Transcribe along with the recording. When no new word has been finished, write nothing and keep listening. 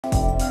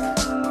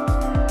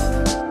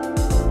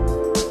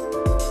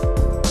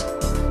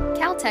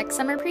Tech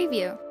Summer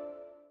Preview.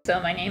 So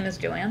my name is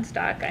Joann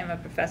Stock. I'm a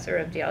professor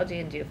of geology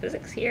and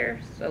geophysics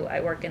here. So I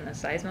work in the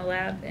Seismo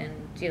Lab in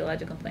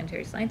geological and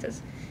planetary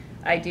sciences.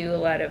 I do a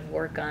lot of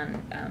work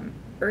on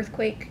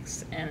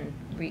earthquakes and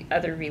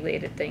other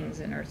related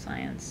things in earth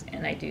science.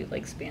 And I do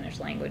like Spanish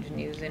language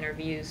news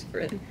interviews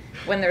for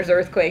when there's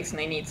earthquakes and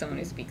they need someone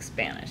who speaks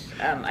Spanish.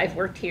 I've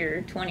worked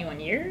here 21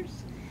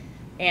 years.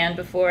 And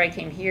before I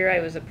came here, I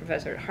was a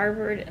professor at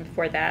Harvard, and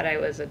before that, I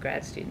was a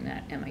grad student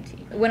at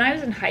MIT. When I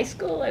was in high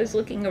school, I was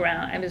looking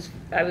around.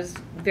 I was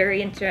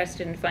very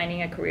interested in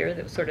finding a career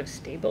that was sort of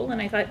stable,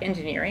 and I thought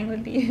engineering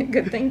would be a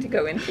good thing to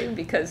go into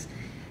because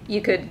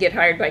you could get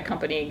hired by a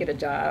company and get a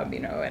job,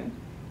 and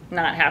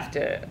not have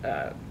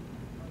to,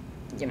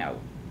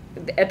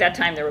 At that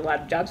time, there were a lot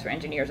of jobs for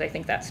engineers. I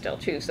think that's still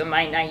true. So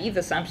my naive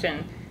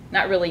assumption,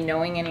 not really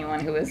knowing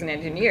anyone who was an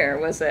engineer,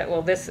 was that,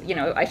 well,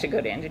 I should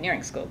go to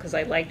engineering school because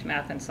I liked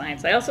math and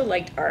science. I also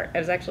liked art. I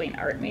was actually an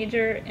art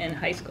major in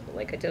high school.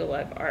 I did a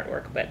lot of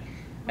artwork, but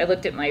I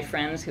looked at my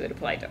friends who had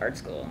applied to art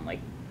school, and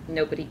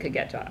nobody could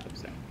get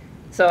jobs.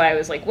 So I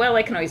was like, well,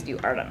 I can always do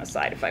art on the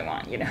side if I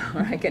want,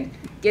 or I can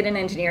get an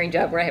engineering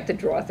job where I have to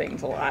draw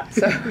things a lot.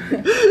 So,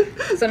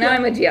 so now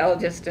I'm a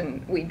geologist,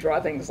 and we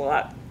draw things a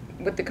lot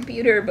with the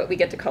computer, but we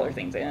get to color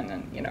things in,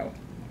 and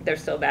there's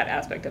still that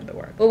aspect of the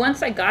work. Well,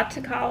 once I got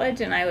to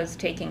college and I was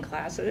taking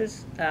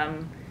classes,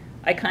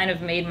 I kind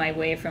of made my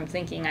way from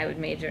thinking I would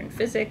major in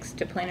physics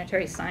to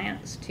planetary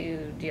science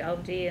to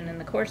geology, and in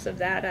the course of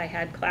that I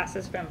had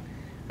classes from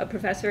a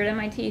professor at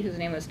MIT whose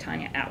name was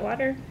Tanya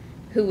Atwater,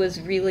 who was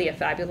really a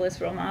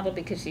fabulous role model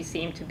because she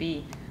seemed to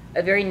be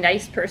a very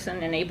nice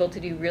person and able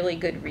to do really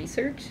good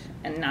research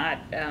and not,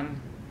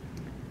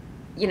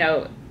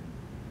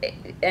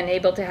 and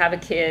able to have a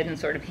kid and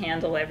sort of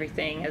handle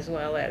everything, as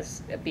well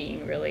as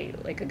being really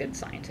like a good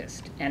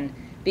scientist and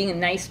being a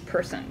nice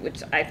person,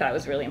 which I thought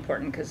was really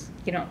important because,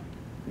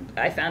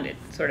 I found it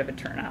sort of a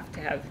turnoff to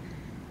have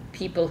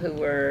people who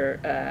were,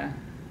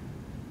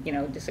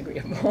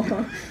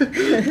 disagreeable.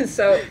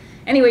 So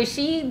anyway,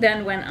 she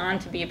then went on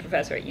to be a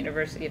professor at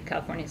University of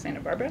California, Santa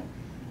Barbara,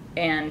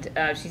 and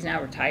she's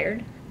now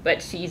retired. But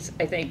she's,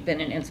 I think,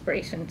 been an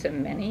inspiration to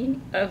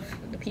many of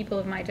the people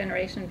of my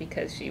generation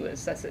because she was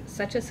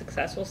such a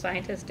successful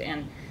scientist,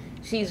 and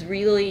she's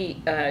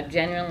really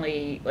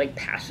genuinely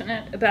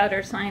passionate about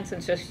her science,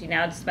 and so she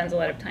now spends a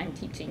lot of time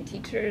teaching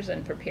teachers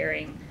and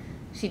preparing.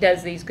 She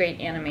does these great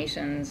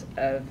animations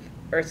of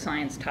earth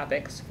science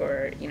topics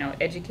for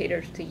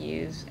educators to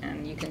use,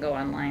 and you can go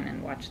online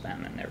and watch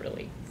them, and they're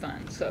really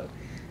fun. So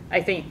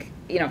I think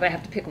if I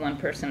have to pick one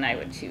person, I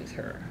would choose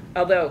her.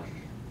 Although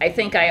I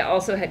think I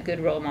also had good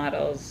role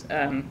models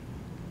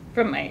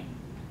from my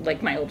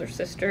older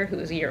sister, who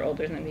was a year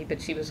older than me, but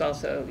she was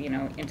also,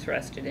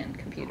 interested in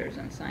computers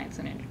and science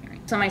and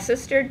engineering. So my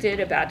sister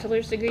did a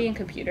bachelor's degree in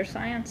computer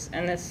science,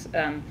 and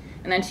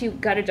and then she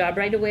got a job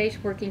right away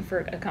working for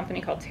a company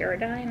called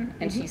Teradyne,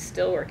 and she's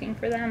still working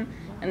for them,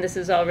 and this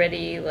is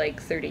already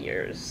 30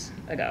 years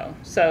ago.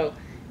 So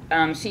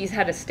she's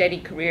had a steady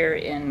career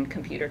in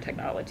computer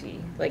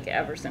technology,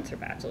 ever since her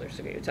bachelor's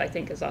degree, which I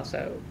think is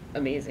also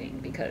amazing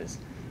because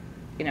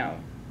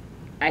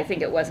I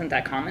think it wasn't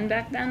that common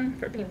back then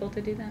for people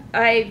to do that.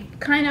 I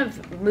kind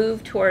of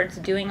moved towards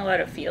doing a lot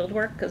of field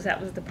work because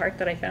that was the part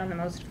that I found the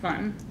most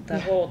fun the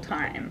whole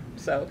time.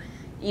 So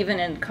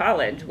even in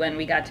college, when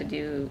we got to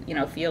do,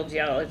 field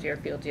geology or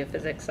field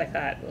geophysics, I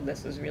thought, well,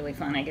 this is really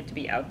fun. I get to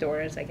be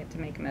outdoors. I get to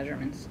make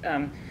measurements.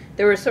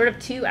 There were sort of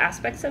two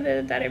aspects of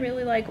it that I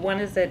really like. One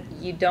is that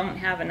you don't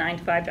have a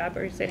 9-to-5 job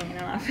where you're sitting in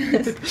an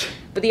office.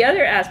 But the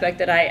other aspect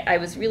that I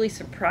was really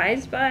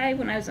surprised by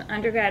when I was an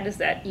undergrad is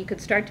that you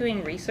could start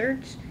doing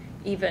research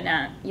even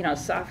at,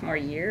 sophomore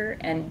year,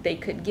 and they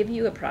could give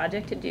you a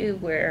project to do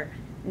where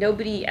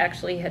nobody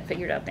actually had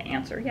figured out the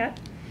answer yet.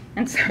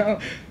 And so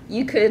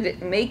you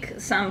could make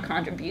some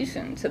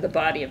contribution to the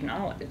body of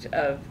knowledge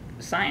of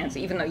science,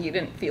 even though you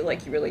didn't feel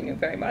like you really knew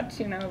very much,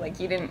 you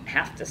didn't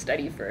have to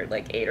study for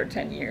 8 or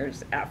 10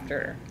 years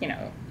after,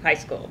 high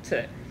school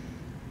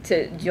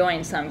to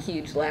join some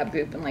huge lab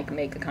group and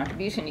make a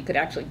contribution. You could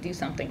actually do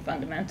something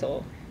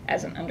fundamental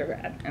as an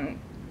undergrad.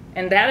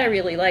 And that I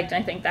really liked,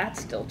 and I think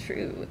that's still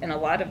true in a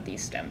lot of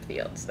these STEM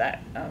fields,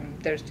 that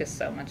there's just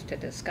so much to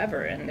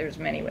discover, and there's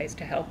many ways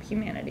to help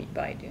humanity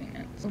by doing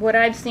it. What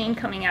I've seen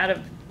coming out of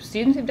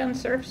students who've done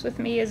SURFs with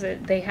me is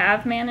that they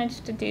have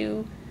managed to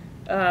do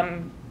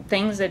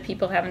things that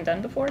people haven't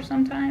done before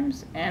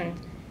sometimes, and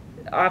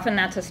often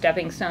that's a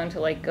stepping stone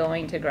to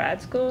going to grad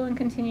school and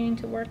continuing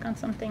to work on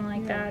something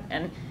like that.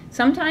 And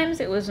sometimes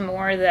it was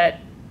more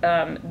that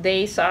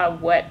they saw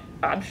what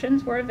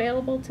options were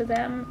available to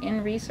them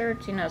in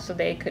research, so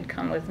they could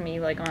come with me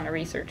on a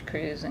research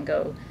cruise and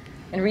go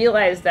and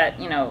realize that,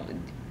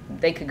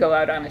 they could go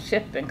out on a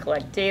ship and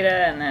collect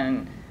data, and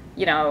then,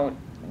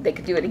 they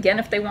could do it again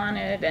if they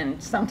wanted.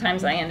 And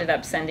sometimes I ended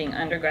up sending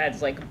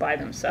undergrads by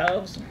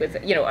themselves with,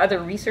 other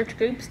research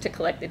groups to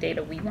collect the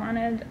data we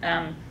wanted.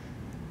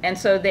 And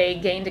so they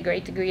gained a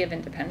great degree of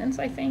independence,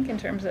 I think, in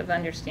terms of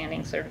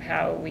understanding sort of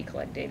how we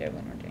collect data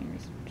when we're doing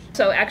research.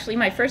 So actually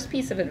my first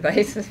piece of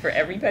advice is for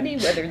everybody,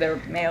 whether they're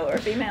male or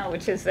female,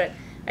 which is that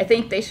I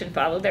think they should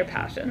follow their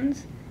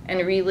passions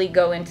and really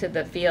go into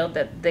the field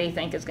that they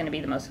think is going to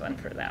be the most fun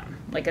for them.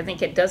 Like, I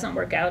think it doesn't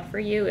work out for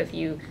you if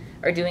you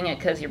are doing it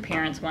because your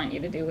parents want you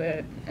to do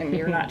it and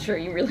you're not sure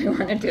you really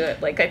want to do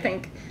it. Like, I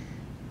think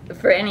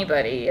for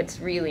anybody, it's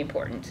really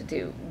important to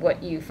do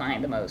what you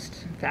find the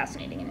most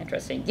fascinating and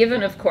interesting,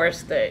 given, of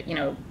course, the,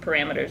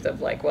 parameters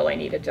of, like, well, I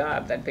need a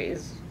job that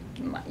pays,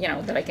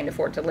 that I can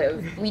afford to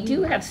live. We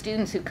do have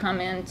students who come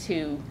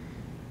into,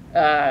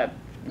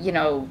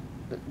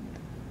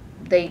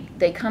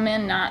 they come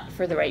in not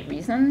for the right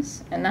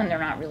reasons, and then they're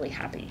not really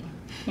happy.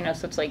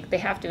 So it's like they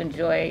have to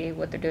enjoy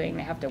what they're doing.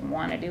 They have to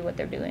want to do what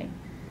they're doing.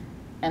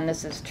 And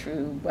this is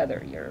true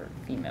whether you're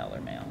female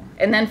or male.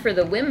 And then for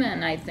the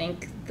women, I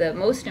think the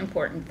most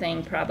important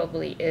thing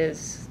probably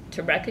is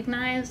to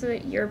recognize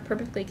that you're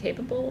perfectly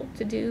capable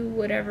to do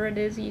whatever it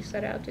is you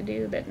set out to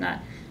do. That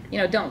not,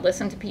 don't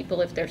listen to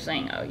people if they're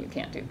saying, oh, you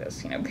can't do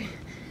this,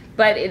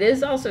 But it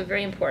is also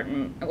very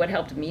important. What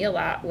helped me a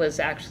lot was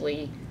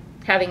actually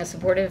having a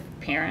supportive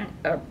partner,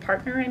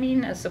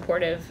 a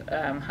supportive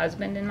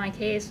husband in my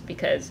case,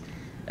 because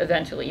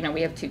eventually,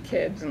 we have 2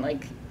 kids, and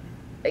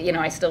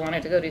I still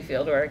wanted to go do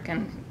field work,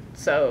 and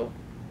so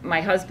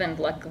my husband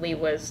luckily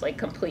was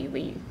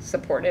completely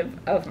supportive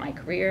of my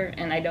career,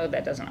 and I know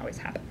that doesn't always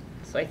happen.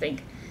 So I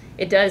think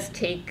it does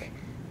take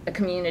a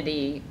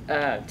community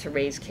to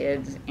raise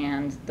kids,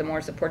 and the more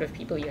supportive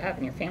people you have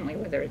in your family,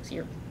 whether it's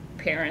your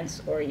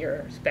parents or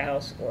your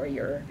spouse or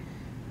your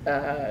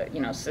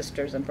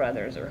sisters and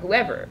brothers or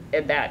whoever,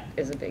 that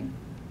is a big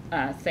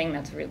thing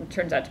that's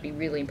turns out to be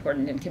really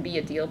important and can be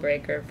a deal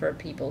breaker for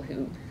people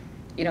who,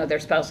 their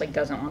spouse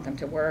doesn't want them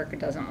to work or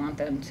doesn't want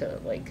them to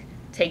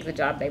take the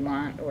job they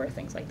want or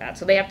things like that.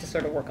 So they have to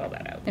sort of work all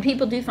that out. And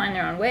people do find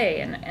their own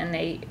way, and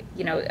they,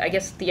 I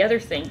guess the other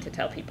thing to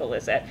tell people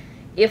is that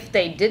if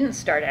they didn't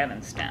start out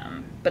in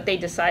STEM, but they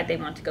decide they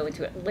want to go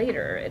into it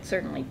later, it's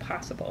certainly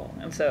possible.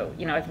 And so,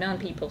 I've known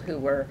people who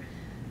were,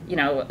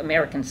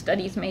 American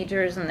Studies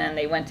majors, and then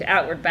they went to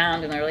Outward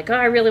Bound, and they're like, oh,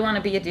 I really want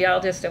to be a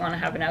geologist, I want to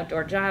have an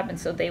outdoor job, and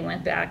so they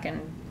went back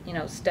and,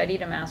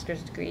 studied a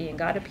master's degree and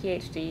got a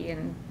PhD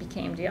and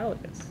became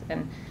geologists.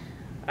 And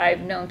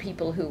I've known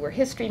people who were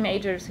history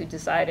majors who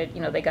decided,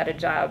 they got a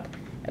job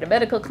at a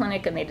medical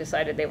clinic and they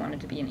decided they wanted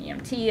to be an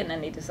EMT, and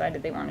then they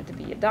decided they wanted to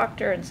be a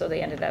doctor, and so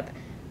they ended up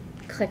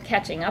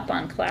catching up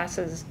on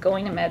classes,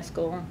 going to med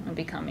school, and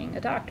becoming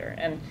a doctor.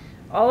 And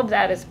all of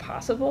that is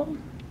possible,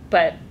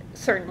 but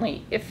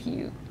certainly if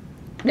you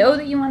know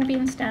that you want to be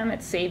in STEM,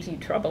 it saves you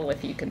trouble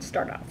if you can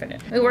start off in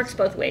it. It works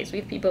both ways. We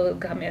have people who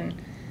come in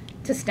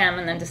to STEM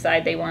and then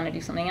decide they want to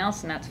do something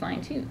else, and that's fine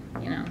too,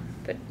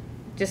 But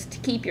just to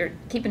keep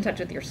in touch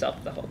with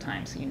yourself the whole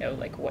time, so you know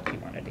what you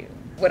want to do.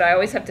 What I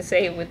always have to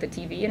say with the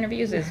TV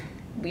interviews is,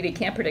 we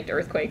can't predict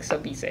earthquakes, so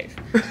be safe.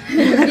 Be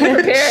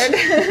prepared.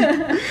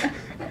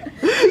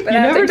 But You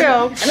never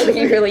know. I don't think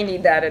you really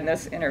need that in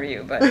this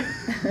interview, but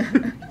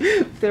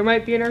there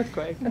might be an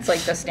earthquake. It's like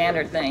the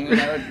standard thing,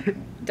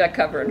 duck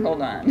cover and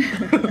hold on.